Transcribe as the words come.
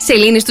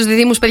Σελήνη στους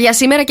διδύμους, παιδιά,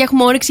 σήμερα και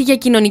έχουμε όρεξη για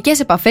κοινωνικές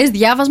επαφές,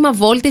 διάβασμα,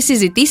 βόλτες,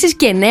 συζητήσεις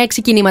και νέα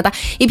ξεκινήματα.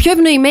 Οι πιο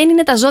ευνοημένοι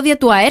είναι τα ζώδια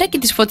του αέρα και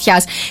της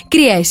φωτιάς.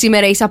 Κρυέ,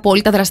 σήμερα είσαι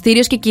απόλυτα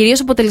δραστήριος και κυρίως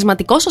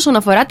αποτελεσματικός όσον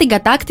αφορά την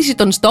κατάκτηση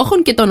των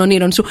στόχων και των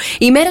ονείρων σου.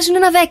 Η μέρα σου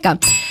είναι ένα 10.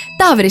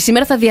 Ταύρη,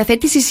 σήμερα θα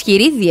διαθέτεις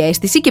ισχυρή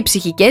διαίσθηση και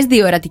ψυχικές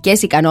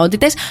διορατικές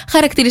ικανότητες,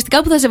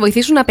 χαρακτηριστικά που θα σε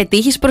βοηθήσουν να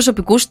πετύχεις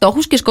προσωπικούς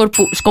στόχους και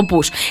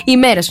σκοπούς. Η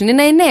μέρα σου είναι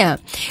ένα 9.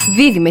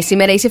 Δίδυμε,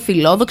 σήμερα είσαι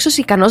φιλόδοξος,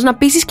 ικανός να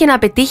πείσεις και να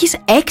πετύχεις,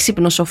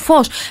 έξυπνος,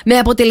 σοφός, με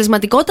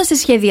αποτελεσματικότητα σε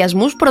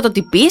σχεδιασμούς,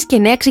 πρωτοτυπίες και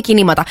νέα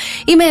ξεκινήματα.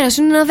 Η μέρα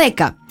σου είναι ένα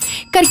 10.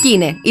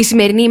 Καρκίνε, η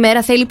σημερινή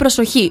ημέρα θέλει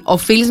προσοχή.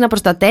 Οφείλεις να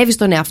προστατεύεις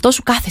τον εαυτό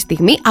σου κάθε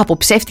στιγμή από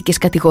ψεύτικες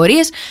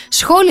κατηγορίες,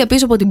 σχόλια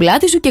πίσω από την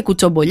πλάτη σου και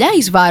κουτσομπολιά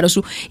εις βάρος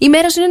σου. Η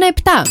μέρα σου είναι ένα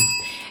 7.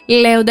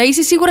 Λέοντα,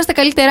 είσαι σίγουρα στα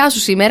καλύτερά σου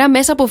σήμερα.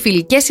 Μέσα από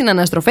φιλικές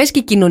συναναστροφές και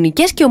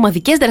κοινωνικές και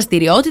ομαδικές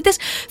δραστηριότητες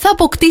θα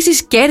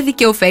αποκτήσεις κέρδη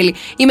και ωφέλη.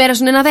 Η μέρα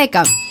σου είναι ένα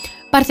 10.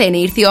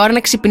 Παρθένη, ήρθε η ώρα να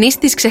ξυπνήσεις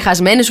τις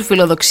ξεχασμένες σου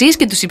φιλοδοξίες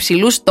και τους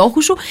υψηλούς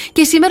στόχους σου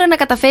και σήμερα να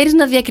καταφέρεις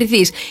να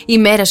διακριθείς. Η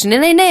μέρα σου είναι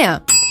ένα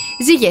 9.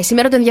 Ζήγε,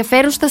 σήμερα το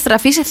ενδιαφέρον σου θα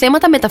στραφεί σε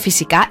θέματα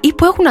μεταφυσικά ή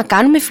που έχουν να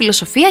κάνουν με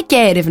φιλοσοφία και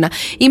έρευνα.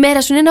 Η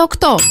μέρα σου είναι ένα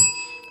 8.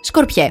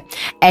 Σκορπιέ,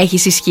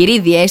 έχεις ισχυρή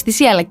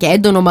διαίσθηση αλλά και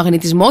έντονο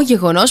μαγνητισμό,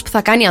 γεγονός που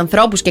θα κάνει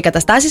ανθρώπους και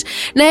καταστάσεις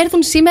να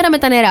έρθουν σήμερα με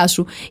τα νερά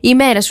σου. Η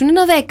μέρα σου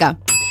είναι ένα 10.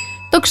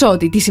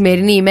 Τοξότη, τη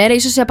σημερινή ημέρα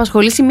ίσως σε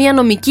απασχολήσει μια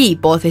νομική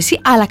υπόθεση,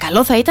 αλλά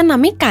καλό θα ήταν να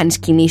μην κάνεις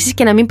κινήσεις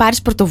και να μην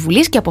πάρεις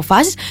πρωτοβουλίες και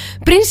αποφάσεις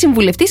πριν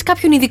συμβουλευτείς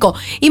κάποιον ειδικό.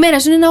 Η μέρα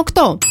σου είναι ένα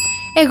 8.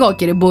 Εγώ,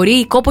 κύριε, μπορεί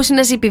η κόπωση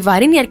να σε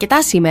επιβαρύνει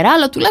αρκετά σήμερα,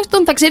 αλλά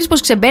τουλάχιστον θα ξέρεις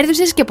πως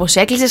ξεμπέρδευσες και πως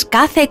έκλεισες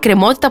κάθε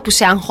εκκρεμότητα που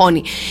σε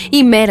αγχώνει.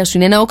 Η μέρα σου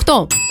είναι ένα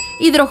 8.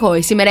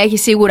 Υδροχόη, σήμερα έχει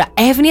σίγουρα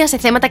εύνοια σε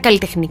θέματα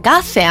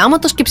καλλιτεχνικά,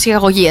 θεάματος και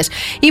ψυχαγωγίας.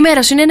 Η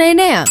μέρα σου είναι ένα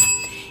 9.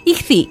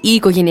 Ιχθύ, η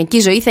οικογενειακή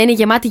ζωή θα είναι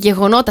γεμάτη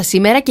γεγονότα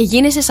σήμερα και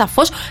γίνεσαι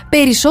σαφώς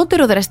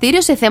περισσότερο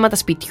δραστήριο σε θέματα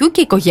σπιτιού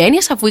και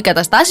οικογένειας, αφού οι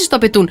καταστάσεις το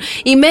απαιτούν.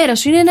 Η μέρα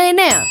σου είναι ένα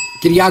 9.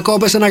 Κυριάκο,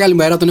 πες ένα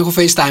καλημέρα, τον έχω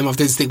FaceTime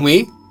αυτή τη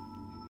στιγμή.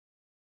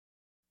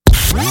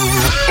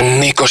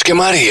 Νίκος και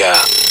Μαρία,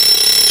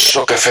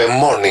 Σοκ FM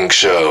Morning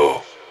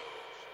Show.